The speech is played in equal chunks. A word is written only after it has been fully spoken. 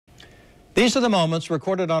These are the moments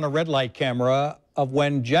recorded on a red light camera of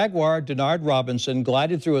when Jaguar Denard Robinson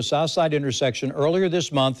glided through a Southside intersection earlier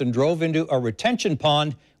this month and drove into a retention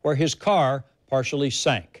pond where his car partially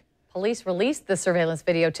sank. Police released the surveillance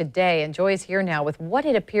video today, and Joy is here now with what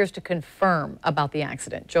it appears to confirm about the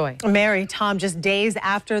accident. Joy. Mary, Tom, just days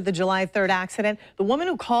after the July 3rd accident, the woman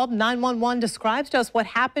who called 911 describes to us what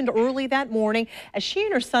happened early that morning as she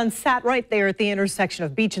and her son sat right there at the intersection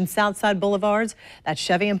of Beach and Southside Boulevards. That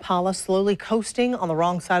Chevy Impala slowly coasting on the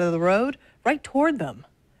wrong side of the road, right toward them.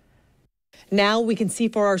 Now we can see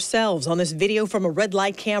for ourselves on this video from a red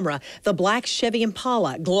light camera, the black Chevy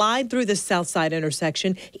Impala glide through the Southside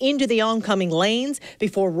intersection into the oncoming lanes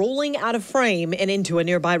before rolling out of frame and into a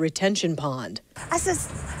nearby retention pond. I said,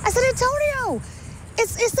 Antonio,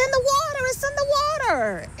 it's in the water, it's in the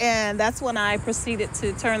water. And that's when I proceeded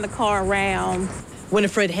to turn the car around.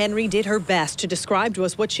 Winifred Henry did her best to describe to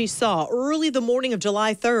us what she saw early the morning of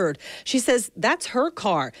July 3rd. She says that's her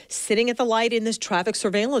car sitting at the light in this traffic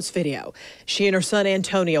surveillance video. She and her son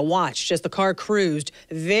Antonio watched as the car cruised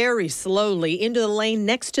very slowly into the lane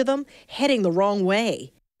next to them, heading the wrong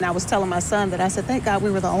way. And I was telling my son that I said, thank God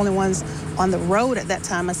we were the only ones on the road at that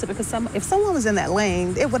time. I said, because if someone was in that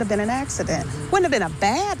lane, it would have been an accident. Wouldn't have been a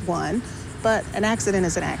bad one, but an accident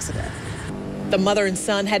is an accident. The mother and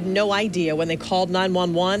son had no idea when they called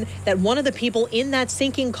 911 that one of the people in that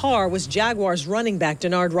sinking car was Jaguar's running back,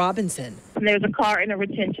 Denard Robinson. There's a car in a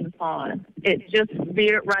retention pond. It just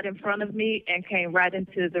veered right in front of me and came right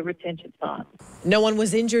into the retention pond. No one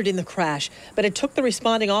was injured in the crash, but it took the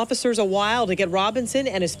responding officers a while to get Robinson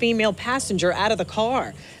and his female passenger out of the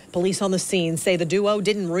car. Police on the scene say the duo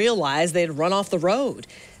didn't realize they'd run off the road.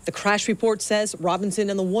 The crash report says Robinson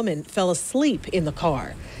and the woman fell asleep in the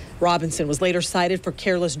car. Robinson was later cited for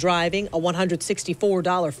careless driving, a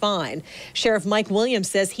 $164 fine. Sheriff Mike Williams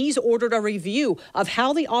says he's ordered a review of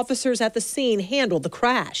how the officers at the scene handled the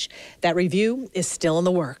crash. That review is still in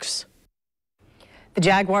the works. The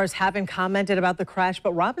Jaguars haven't commented about the crash,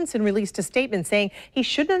 but Robinson released a statement saying he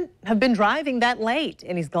shouldn't have been driving that late,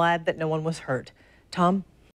 and he's glad that no one was hurt. Tom?